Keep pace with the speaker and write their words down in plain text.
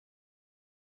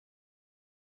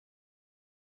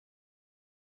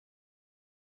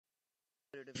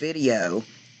a video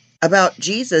about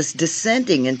Jesus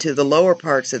descending into the lower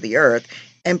parts of the earth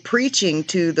and preaching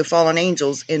to the fallen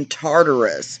angels in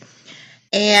Tartarus.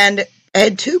 And I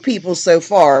had two people so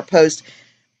far post,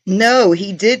 no,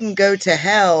 he didn't go to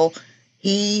hell.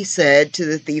 He said to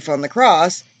the thief on the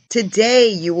cross, today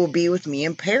you will be with me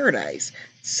in paradise.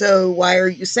 So why are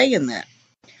you saying that?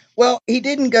 Well, he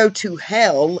didn't go to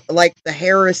hell like the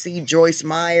heresy Joyce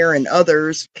Meyer and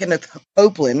others, Kenneth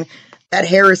Copeland, that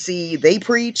heresy they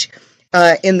preach,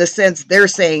 in the sense they're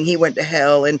saying he went to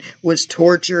hell and was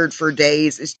tortured for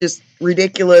days. It's just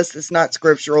ridiculous. It's not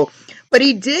scriptural. But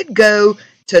he did go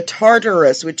to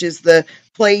Tartarus, which is the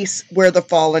place where the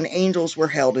fallen angels were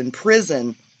held in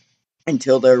prison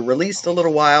until they're released a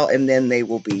little while, and then they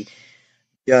will be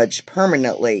judged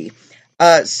permanently.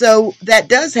 So that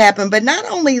does happen. But not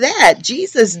only that,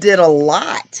 Jesus did a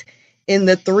lot in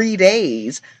the 3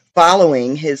 days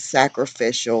following his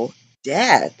sacrificial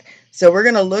death. So we're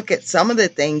going to look at some of the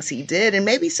things he did and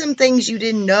maybe some things you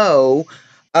didn't know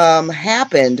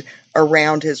happened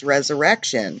around his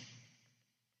resurrection.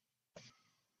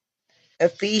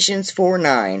 Ephesians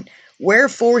 4:9.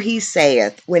 Wherefore he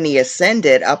saith, when he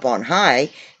ascended up on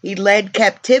high, he led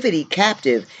captivity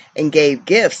captive and gave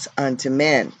gifts unto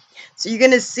men. So you're going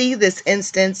to see this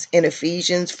instance in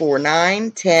Ephesians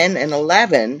 4:9, 10, and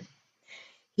 11.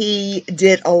 He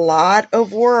did a lot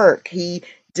of work. He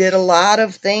did a lot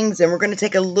of things, and we're going to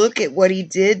take a look at what he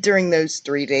did during those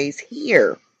 3 days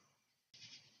here.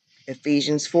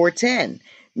 Ephesians 4:10.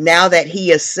 Now that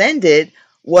he ascended,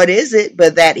 what is it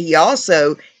but that he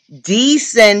also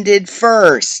descended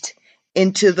first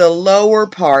into the lower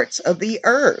parts of the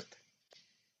earth?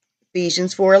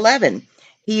 Ephesians 4:11.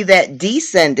 He that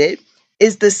descended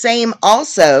is the same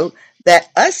also that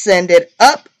ascended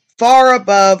up far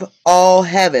above all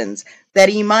heavens, that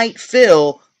he might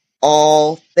fill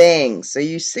all things. So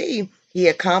you see, he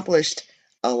accomplished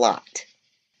a lot.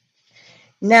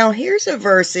 Now here's a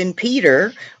verse in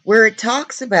Peter where it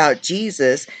talks about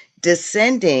Jesus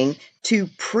descending to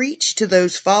preach to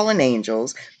those fallen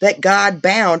angels that God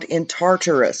bound in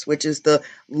Tartarus, which is the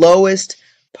lowest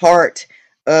part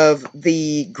of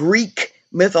the Greek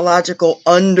mythological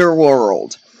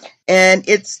underworld. And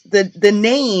it's the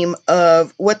name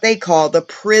of what they call the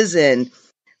prison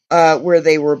where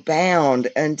they were bound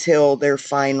until their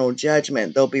final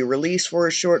judgment. They'll be released for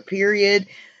a short period,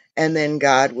 and then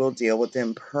God will deal with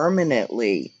them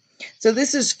permanently. So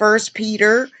this is 1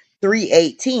 Peter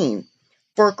 3:18.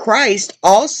 For Christ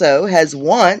also has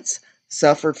once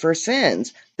suffered for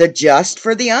sins, the just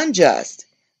for the unjust,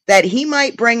 that he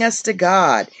might bring us to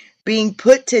God, being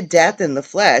put to death in the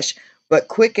flesh, but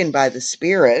quickened by the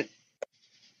Spirit,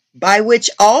 by which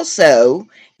also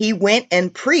he went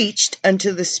and preached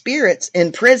unto the spirits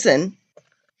in prison,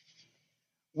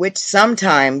 which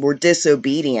sometime were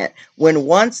disobedient, when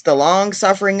once the long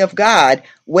suffering of God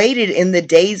waited in the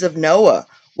days of Noah,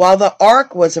 while the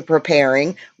ark was a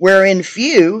preparing, wherein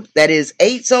few, that is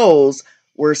 8 souls,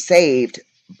 were saved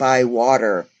by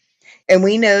water. And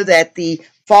we know that the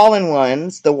fallen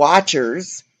ones, the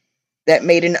watchers, that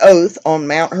made an oath on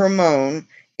Mount Hermon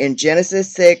in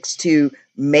Genesis 6 to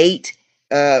mate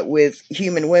with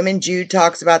human women. Jude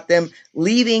talks about them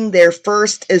leaving their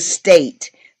first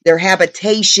estate, their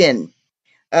habitation.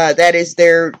 That is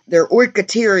their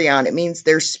oikaterion. It means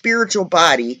their spiritual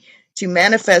body to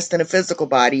manifest in a physical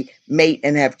body, mate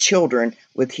and have children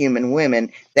with human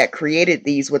women. That created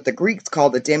these, what the Greeks call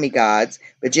the demigods.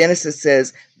 But Genesis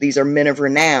says these are men of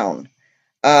renown,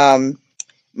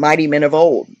 mighty men of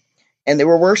old. And they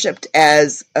were worshipped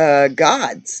as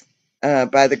gods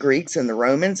by the Greeks and the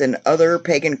Romans and other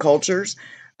pagan cultures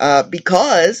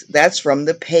because that's from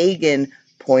the pagan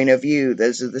point of view.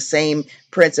 Those are the same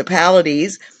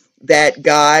principalities that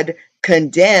God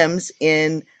condemns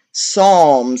in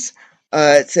Psalms.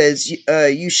 It says,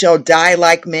 you shall die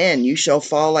like men. You shall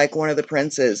fall like one of the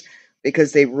princes,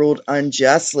 because they ruled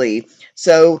unjustly.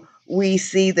 So we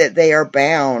see that they are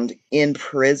bound in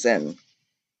prison.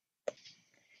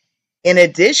 In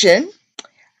addition,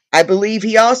 I believe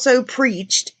he also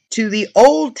preached to the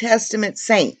Old Testament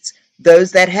saints,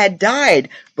 those that had died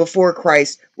before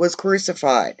Christ was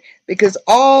crucified, because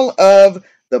all of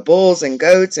the bulls and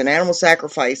goats and animal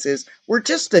sacrifices were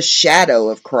just a shadow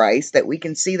of Christ. That we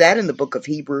can see that in the book of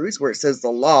Hebrews, where it says the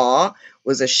law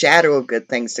was a shadow of good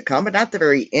things to come, but not the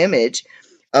very image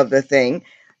of the thing.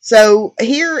 So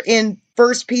here in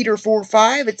 1 Peter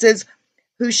 4:5, it says,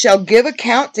 who shall give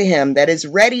account to him that is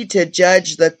ready to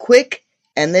judge the quick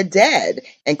and the dead.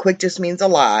 And quick just means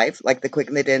alive, like the quick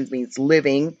and the dead means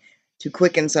living. To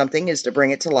quicken something is to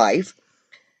bring it to life.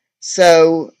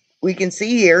 So we can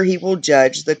see here he will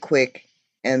judge the quick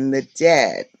and the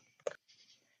dead.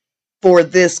 For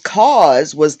this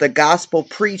cause was the gospel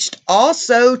preached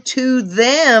also to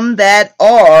them that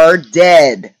are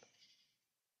dead.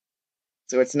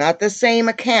 So it's not the same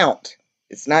account.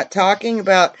 It's not talking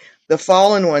about the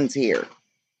fallen ones here.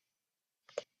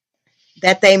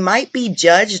 That they might be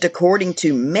judged according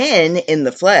to men in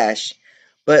the flesh,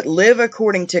 but live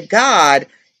according to God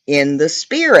in the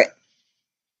Spirit.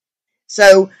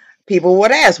 So people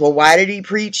would ask, well, why did he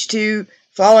preach to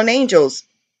fallen angels?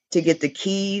 To get the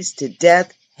keys to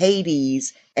death,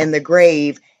 Hades, and the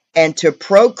grave, and to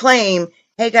proclaim,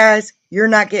 hey guys, you're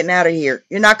not getting out of here.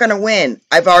 You're not going to win.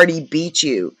 I've already beat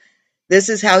you. This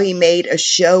is how he made a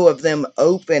show of them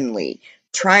openly,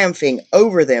 triumphing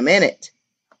over them in it.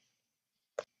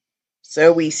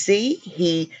 So we see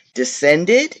he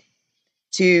descended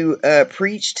to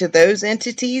preach to those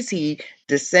entities. He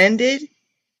descended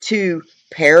to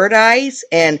paradise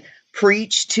and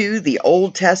preach to the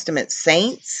Old Testament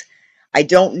saints. I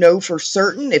don't know for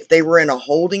certain if they were in a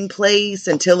holding place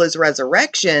until his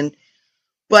resurrection,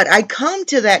 but I come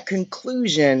to that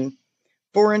conclusion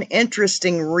for an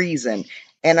interesting reason,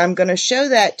 and I'm going to show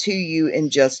that to you in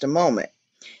just a moment.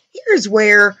 Here's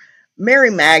where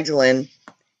Mary Magdalene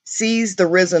sees the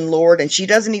risen Lord, and she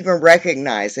doesn't even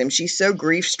recognize him. She's so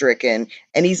grief-stricken,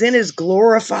 and he's in his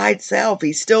glorified self.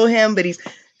 He's still him, but he's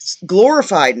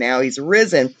glorified now. He's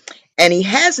risen, and he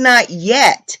has not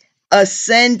yet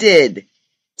ascended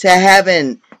to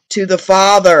heaven, to the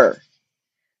Father.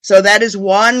 So that is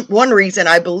one reason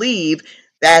I believe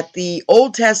that the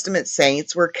Old Testament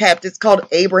saints were kept. It's called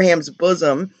Abraham's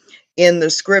bosom in the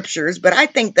scriptures, but I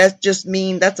think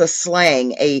that's a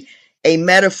slang, a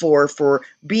metaphor for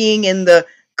being in the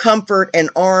comfort and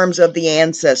arms of the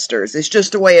ancestors. It's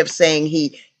just a way of saying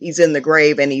he's in the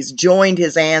grave and he's joined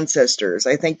his ancestors.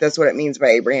 I think that's what it means by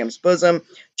Abraham's bosom,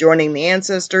 joining the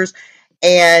ancestors,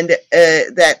 and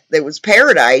that there was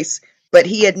paradise, but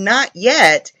he had not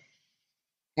yet,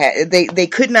 they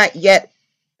could not yet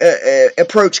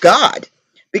approach God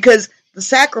because the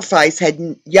sacrifice had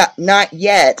not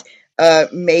yet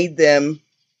made them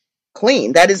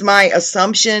clean. That is my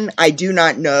assumption. I do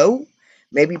not know.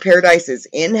 Maybe paradise is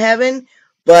in heaven,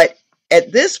 but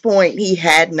at this point he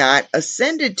had not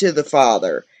ascended to the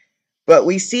Father. But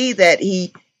we see that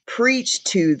he preached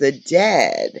to the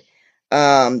dead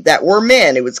that were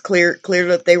men. It was clear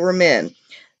that they were men.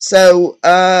 So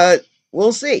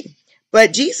we'll see.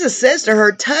 But Jesus says to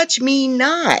her, touch me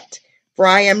not, for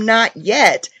I am not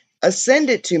yet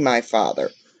ascended to my Father.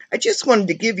 I just wanted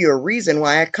to give you a reason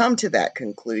why I come to that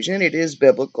conclusion. It is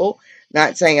biblical,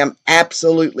 not saying I'm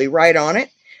absolutely right on it,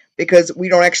 because we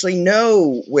don't actually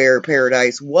know where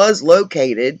paradise was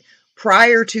located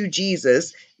prior to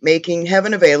Jesus making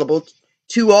heaven available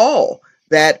to all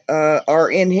that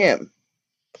are in him.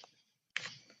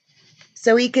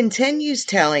 So he continues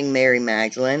telling Mary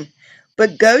Magdalene,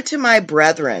 but go to my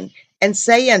brethren and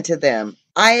say unto them,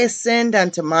 I ascend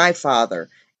unto my Father,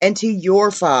 and to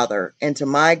your Father, and to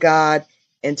my God,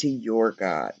 and to your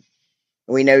God.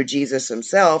 We know Jesus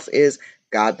himself is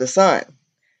God the Son.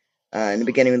 In the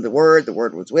beginning of the Word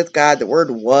was with God, the Word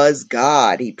was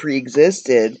God. He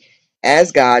pre-existed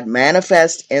as God,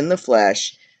 manifest in the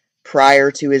flesh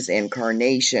prior to his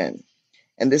incarnation.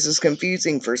 And this is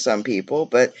confusing for some people,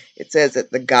 but it says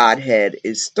that the Godhead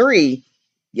is three,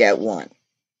 yet one.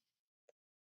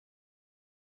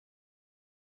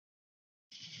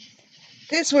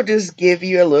 This will just give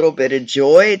you a little bit of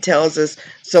joy. It tells us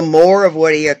some more of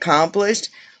what he accomplished,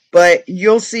 but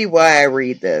you'll see why I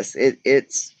read this.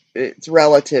 It's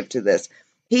relative to this.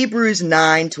 Hebrews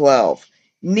 9:12.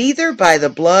 Neither by the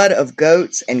blood of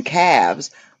goats and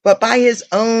calves, but by his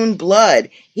own blood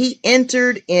he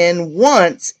entered in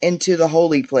once into the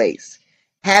holy place,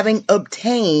 having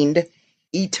obtained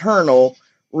eternal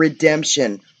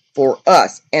redemption for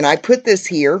us. And I put this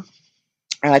here,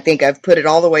 and I think I've put it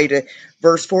all the way to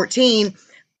verse 14,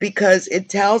 because it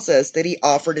tells us that he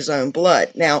offered his own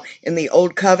blood. Now, in the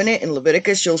Old Covenant, in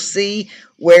Leviticus, you'll see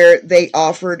where they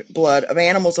offered blood of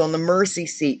animals on the mercy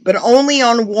seat, but only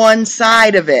on one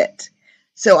side of it.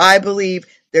 So I believe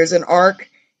there's an ark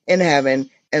in heaven,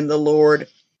 and the Lord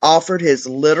offered his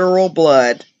literal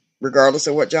blood, regardless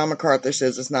of what John MacArthur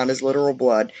says, it's not his literal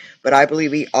blood, but I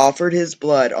believe he offered his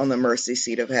blood on the mercy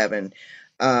seat of heaven,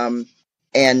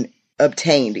 and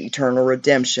obtained eternal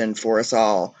redemption for us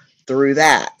all through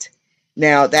that.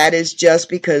 Now, that is just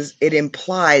because it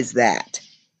implies that,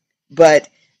 but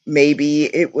maybe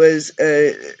it was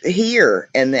here,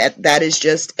 and that is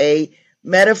just a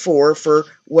metaphor for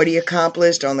what he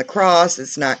accomplished on the cross.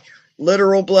 It's not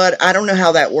literal blood. I don't know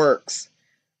how that works,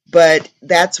 but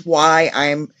that's why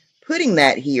I'm putting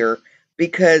that here,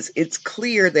 because it's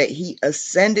clear that he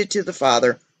ascended to the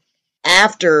Father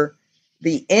after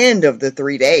the end of the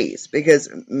 3 days, because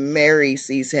Mary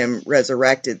sees him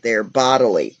resurrected there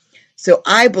bodily. So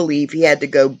I believe he had to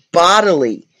go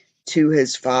bodily to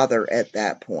his Father at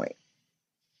that point.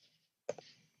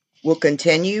 We'll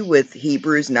continue with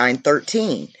Hebrews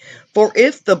 9:13. For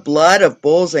if the blood of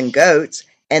bulls and goats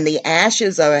and the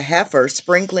ashes of a heifer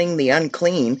sprinkling the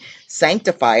unclean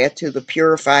sanctifieth to the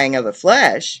purifying of the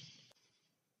flesh,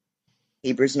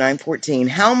 Hebrews 9:14,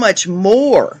 how much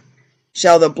more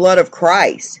shall the blood of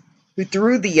Christ, who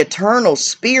through the eternal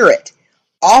Spirit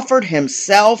offered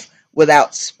himself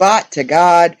without spot to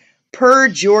God,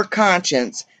 purge your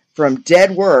conscience from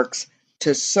dead works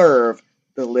to serve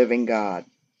the living God.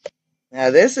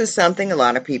 Now, this is something a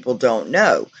lot of people don't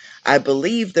know. I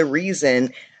believe the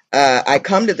reason I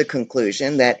come to the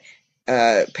conclusion that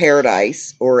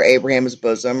paradise or Abraham's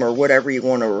bosom or whatever you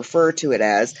want to refer to it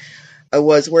as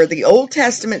was where the Old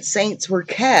Testament saints were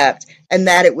kept, and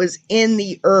that it was in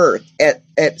the earth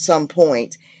at some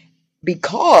point,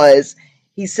 because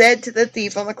he said to the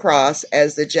thief on the cross,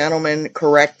 as the gentleman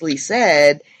correctly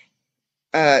said,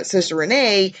 Sister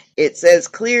Renee, it says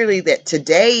clearly that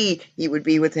today he would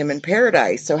be with him in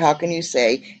paradise. So how can you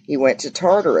say he went to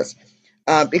Tartarus?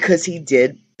 Because he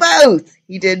did both.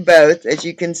 He did both, as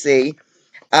you can see.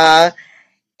 And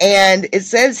it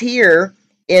says here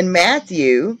in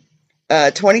Matthew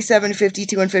 27,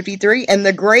 52, and 53, and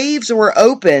the graves were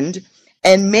opened,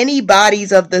 and many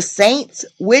bodies of the saints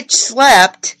which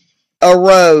slept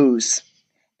arose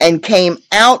and came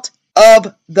out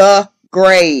of the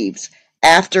graves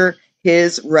after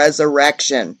his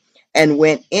resurrection, and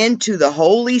went into the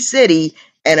holy city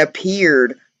and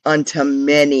appeared unto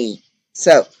many.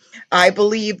 So I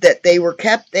believe that they were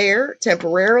kept there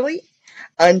temporarily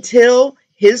until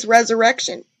his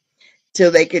resurrection,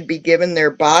 till they could be given their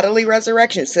bodily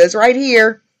resurrection. It says right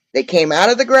here, they came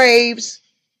out of the graves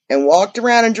and walked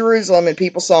around in Jerusalem, and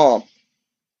people saw them.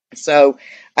 So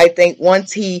I think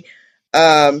once he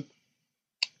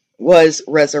was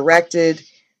resurrected,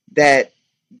 that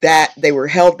they were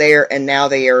held there, and now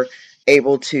they are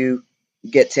able to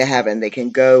get to heaven. They can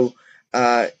go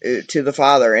to the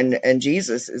Father, and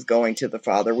Jesus is going to the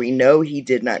Father. We know he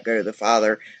did not go to the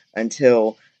Father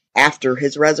until after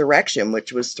his resurrection,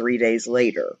 which was 3 days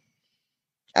later.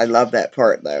 I love that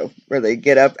part, though, where they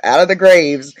get up out of the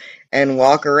graves and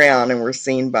walk around and were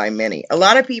seen by many. A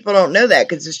lot of people don't know that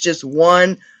because it's just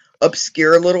one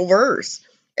obscure little verse,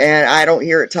 and I don't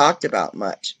hear it talked about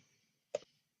much.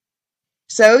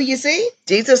 So you see,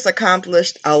 Jesus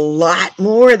accomplished a lot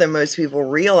more than most people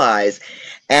realize.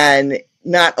 And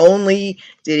not only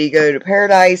did he go to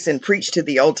paradise and preach to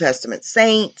the Old Testament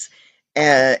saints,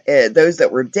 those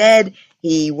that were dead,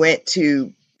 he went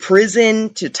to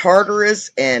prison, to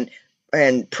Tartarus, and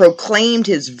proclaimed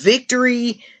his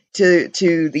victory to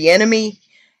the enemy.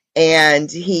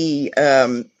 And he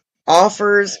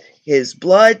offers his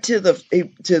blood to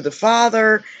the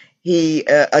Father. He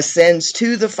ascends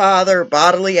to the Father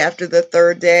bodily after the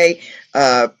 3rd day.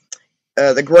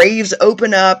 The graves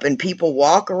open up and people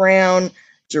walk around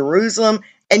Jerusalem,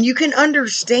 and you can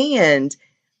understand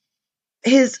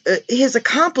his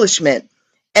accomplishment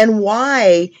and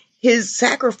why his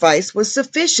sacrifice was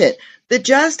sufficient. The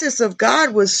justice of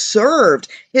God was served.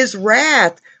 His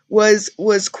wrath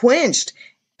was quenched,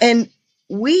 and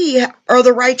we are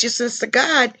the righteousness of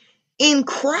God in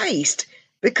Christ.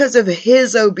 Because of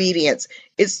his obedience.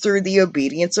 It's through the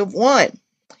obedience of one.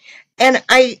 And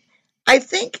I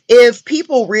think if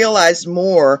people realized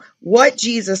more what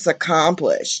Jesus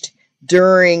accomplished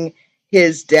during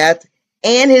his death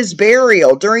and his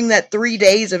burial, during that 3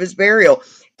 days of his burial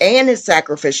and his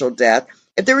sacrificial death,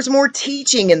 if there was more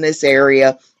teaching in this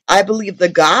area, I believe the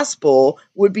gospel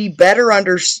would be better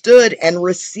understood and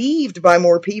received by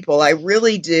more people. I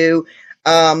really do.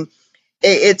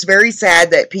 It's very sad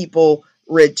that people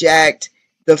reject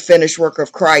the finished work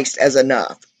of Christ as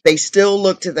enough. They still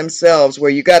look to themselves, where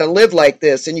you got to live like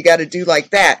this and you got to do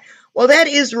like that. Well, that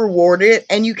is rewarded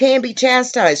and you can be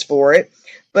chastised for it.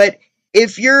 But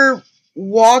if you're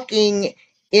walking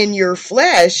in your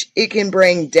flesh, it can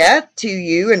bring death to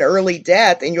you, an early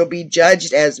death, and you'll be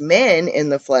judged as men in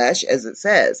the flesh, as it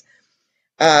says.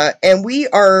 And we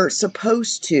are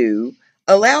supposed to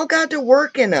allow God to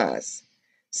work in us.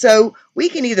 So we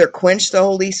can either quench the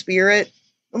Holy Spirit,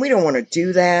 and we don't want to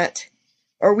do that,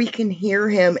 or we can hear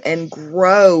him and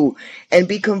grow and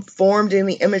be conformed in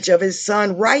the image of his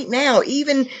Son right now,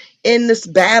 even in this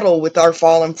battle with our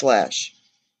fallen flesh.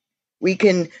 We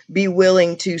can be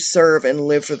willing to serve and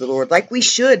live for the Lord like we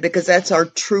should, because that's our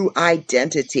true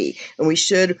identity, and we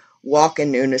should walk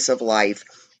in newness of life.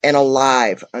 and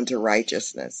alive unto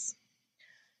righteousness.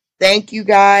 Thank you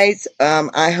guys.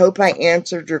 I hope I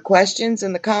answered your questions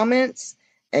in the comments,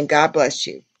 and God bless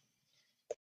you.